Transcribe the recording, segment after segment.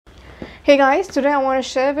Hey guys, today I want to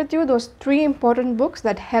share with you those 3 important books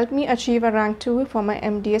that helped me achieve a rank 2 for my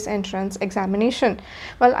MDS entrance examination.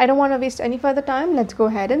 Well, I don't want to waste any further time. Let's go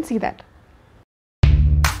ahead and see that.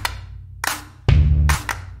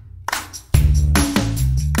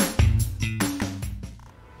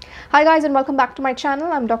 Hi guys and welcome back to my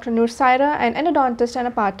channel. I'm Dr. Noorsaira, an endodontist and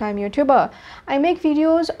a part-time YouTuber. I make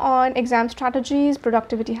videos on exam strategies,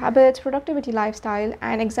 productivity habits, productivity lifestyle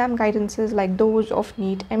and exam guidances like those of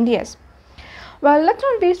NEET MDS. Well, let's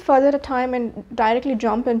not waste further time and directly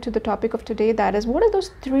jump into the topic of today, that is, what are those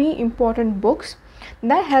 3 important books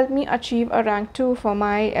that helped me achieve a rank 2 for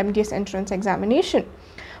my MDS entrance examination.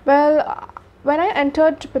 Well, when I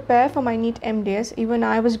entered to prepare for my NEET MDS, even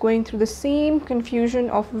I was going through the same confusion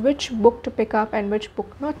of which book to pick up and which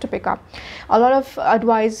book not to pick up. A lot of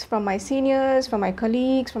advice from my seniors, from my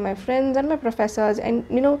colleagues, from my friends and my professors, and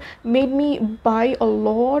made me buy a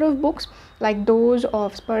lot of books like those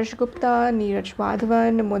of Sparsh Gupta, Neeraj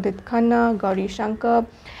Wadhawan, Mudit Khanna, Gauri Shankar,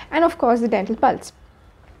 and of course the Dental Pulse.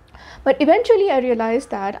 But eventually I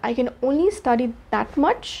realized that I can only study that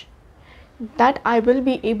much that I will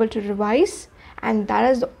be able to revise, and that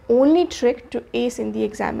is the only trick to ace in the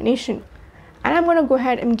examination. And I'm going to go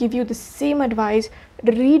ahead and give you the same advice: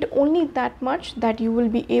 read only that much that you will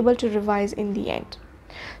be able to revise in the end.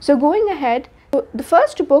 So going ahead, the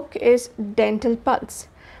first book is Dental Pulse.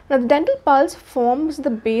 Now the Dental Pulse forms the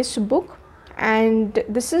base book, and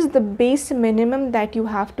this is the base minimum that you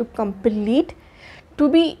have to complete to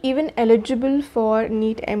be even eligible for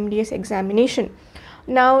NEET MDS examination.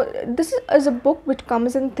 Now this is a book which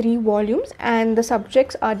comes in 3 volumes, and the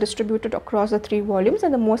subjects are distributed across the 3 volumes,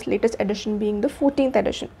 and the most latest edition being the 14th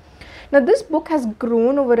edition. Now this book has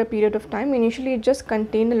grown over a period of time. Initially it just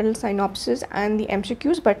contained a little synopsis and the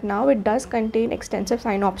MCQs, but now it does contain extensive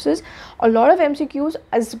synopsis, a lot of MCQs,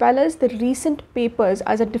 as well as the recent papers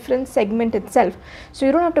as a different segment itself. So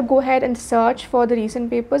you don't have to go ahead and search for the recent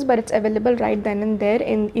papers, but it's available right then and there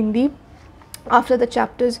in the after the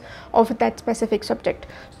chapters of that specific subject.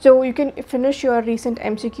 So you can finish your recent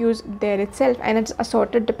MCQs there itself, and it's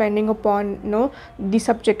assorted depending upon the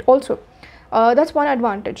subject also. That's one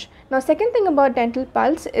advantage. Now second thing about Dental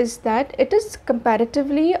Pulse is that it is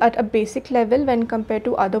comparatively at a basic level when compared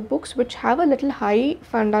to other books which have a little high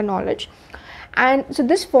funda knowledge, and so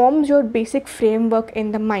this forms your basic framework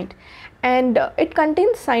in the mind, and it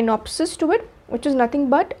contains synopsis to it, which is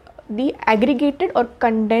nothing but the aggregated or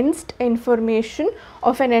condensed information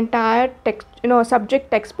of an entire text, subject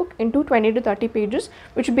textbook into 20 to 30 pages,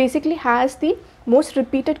 which basically has the most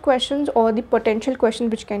repeated questions or the potential questions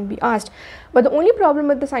which can be asked. But the only problem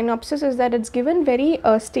with the synopsis is that it's given very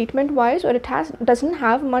statement wise, or it doesn't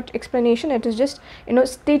have much explanation. It is just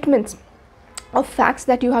statements of facts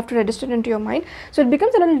that you have to register into your mind, so it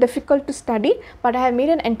becomes a little difficult to study. But I have made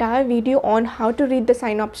an entire video on how to read the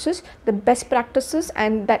synopsis, the best practices,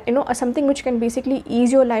 and that something which can basically ease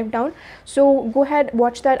your life down. So go ahead,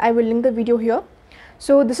 watch that. I will link the video here.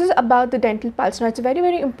 So this is about the Dental Pulse. Now it's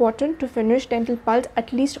very important to finish Dental Pulse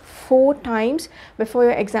at least 4 times before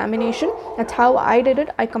your examination. That's how I did it.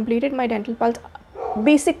 I completed my Dental Pulse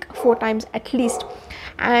basic 4 times at least,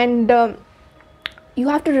 and you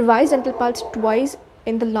have to revise Dental Pulse twice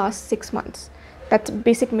in the last 6 months. That's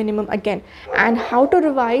basic minimum again. And how to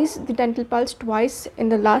revise the Dental Pulse twice in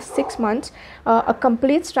the last 6 months, a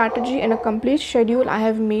complete strategy and a complete schedule, I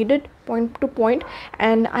have made it point to point,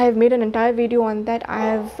 and I have made an entire video on that.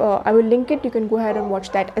 I will link it. You can go ahead and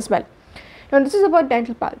watch that as well. Now this is about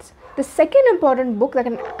Dental Pulse. The second important book that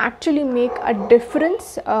can actually make a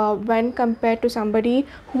difference when compared to somebody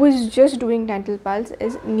who is just doing Dental Pulse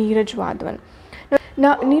is Neeraj Wadhawan.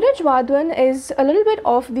 Now Neeraj Wadhawan is a little bit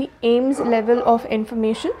of the AIMS level of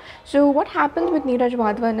information. So what happens with Neeraj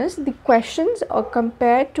Wadhawan is the questions are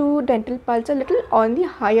compared to Dental Pulse a little on the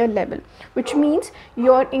higher level, which means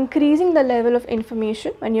you're increasing the level of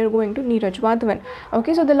information when you're going to Neeraj Wadhawan.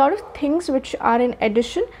 Okay, so there are a lot of things which are in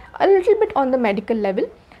addition, a little bit on the medical level.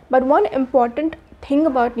 But one important thing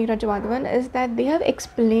about Neeraj Wadhawan is that they have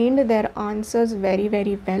explained their answers very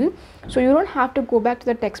well. So you don't have to go back to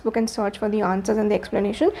the textbook and search for the answers and the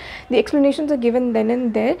explanation. The explanations are given then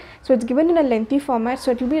and there. So it's given in a lengthy format,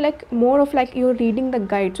 so it will be like more of like you're reading the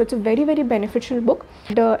guide. So it's a very beneficial book.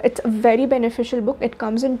 It's a very beneficial book. It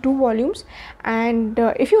comes in 2 volumes, and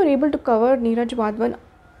if you're able to cover Neeraj Wadhawan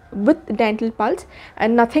with Dental Pulse,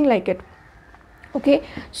 and nothing like it. Okay,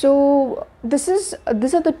 so these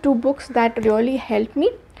are the 2 books that really helped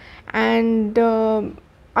me, and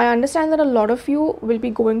I understand that a lot of you will be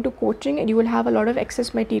going to coaching and you will have a lot of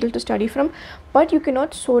excess material to study from, but you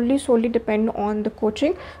cannot solely depend on the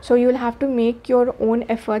coaching. So you will have to make your own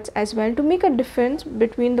efforts as well to make a difference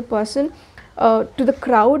between the person to the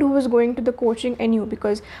crowd who is going to the coaching and you,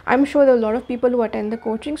 because I'm sure there are a lot of people who attend the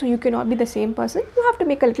coaching, so you cannot be the same person. You have to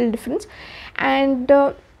make a little difference, and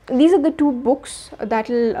these are the two books that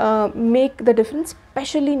will make the difference,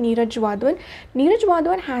 especially Neeraj Wadhawan. Neeraj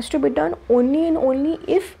Wadhawan has to be done only and only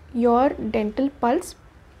if your dental pulse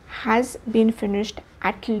has been finished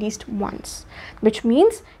at least once, which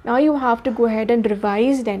means now you have to go ahead and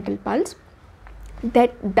revise dental pulse.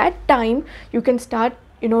 That time you can start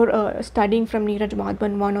studying from Neeraj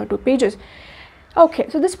Wadhawan 1 or 2 pages. Okay,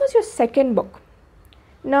 so this was your second book.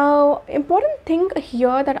 Now, important thing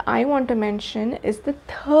here that I want to mention is the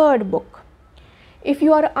third book. If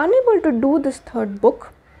you are unable to do this third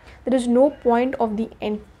book, there is no point of the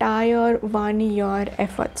entire 1 year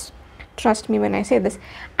efforts. Trust me when I say this.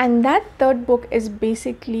 And that third book is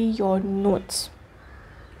basically your notes.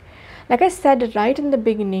 Like I said right in the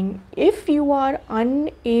beginning, if you are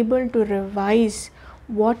unable to revise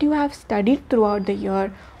what you have studied throughout the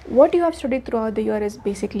year, what you have studied throughout the year is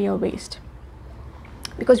basically a waste.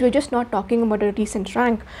 Because we're just not talking about a recent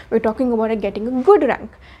rank, we're talking about getting a good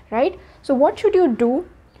rank, right? So what should you do?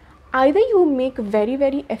 Either you make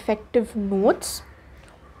very effective notes,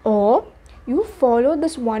 or you follow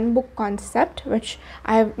this one book concept, which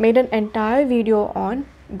I have made an entire video on.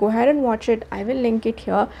 Go ahead and watch it. I will link it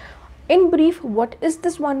here. In brief, what is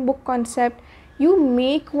this one book concept? You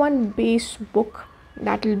make one base book,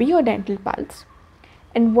 that will be your dental pulse,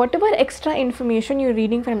 and whatever extra information you're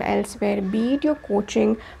reading from elsewhere, be it your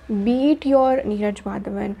coaching, be it your Neeraj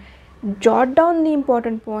Wadhawan, jot down the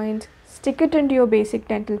important points, stick it into your basic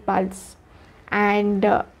dental pulse, and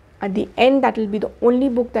at the end, that will be the only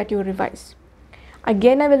book that you revise.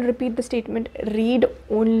 Again, I will repeat the statement: read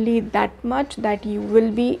only that much that you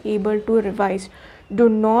will be able to revise. Do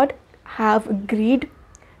not have greed.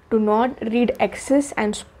 Do not read excess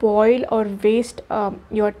and spoil or waste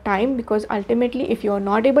your time, because ultimately if you are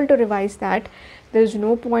not able to revise that, there is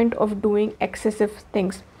no point of doing excessive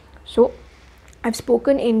things. So I've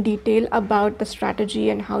spoken in detail about the strategy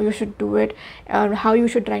and how you should do it, how you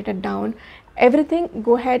should write it down. Everything,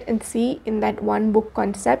 go ahead and see in that one book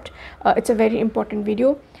concept. It's a very important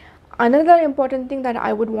video. Another important thing that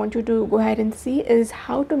I would want you to go ahead and see is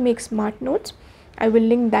how to make smart notes. I will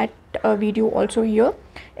link that video also here.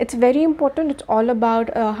 It's very important. It's all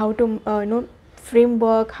about how to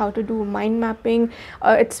framework, how to do mind mapping.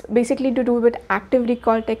 It's basically to do with active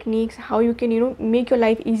recall techniques, how you can make your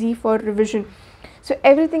life easy for revision. So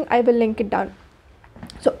everything, I will link it down.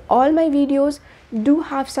 So all my videos do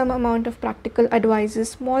have some amount of practical advices,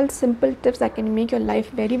 small simple tips that can make your life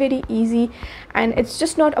very easy. And it's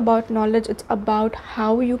just not about knowledge, it's about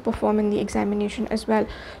how you perform in the examination as well.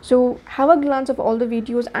 So have a glance of all the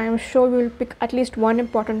videos. I am sure you will pick at least one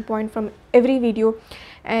important point from every video,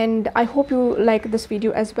 and I hope you like this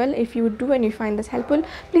video as well. If you do and you find this helpful,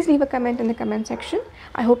 please leave a comment in the comment section.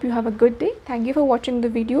 I hope you have a good day. Thank you for watching the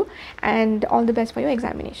video, and all the best for your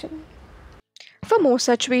examination. For more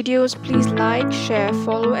such videos, please like, share,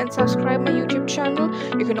 follow and subscribe my YouTube channel.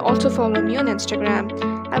 You can also follow me on Instagram.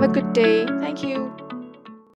 Have a good day. Thank you.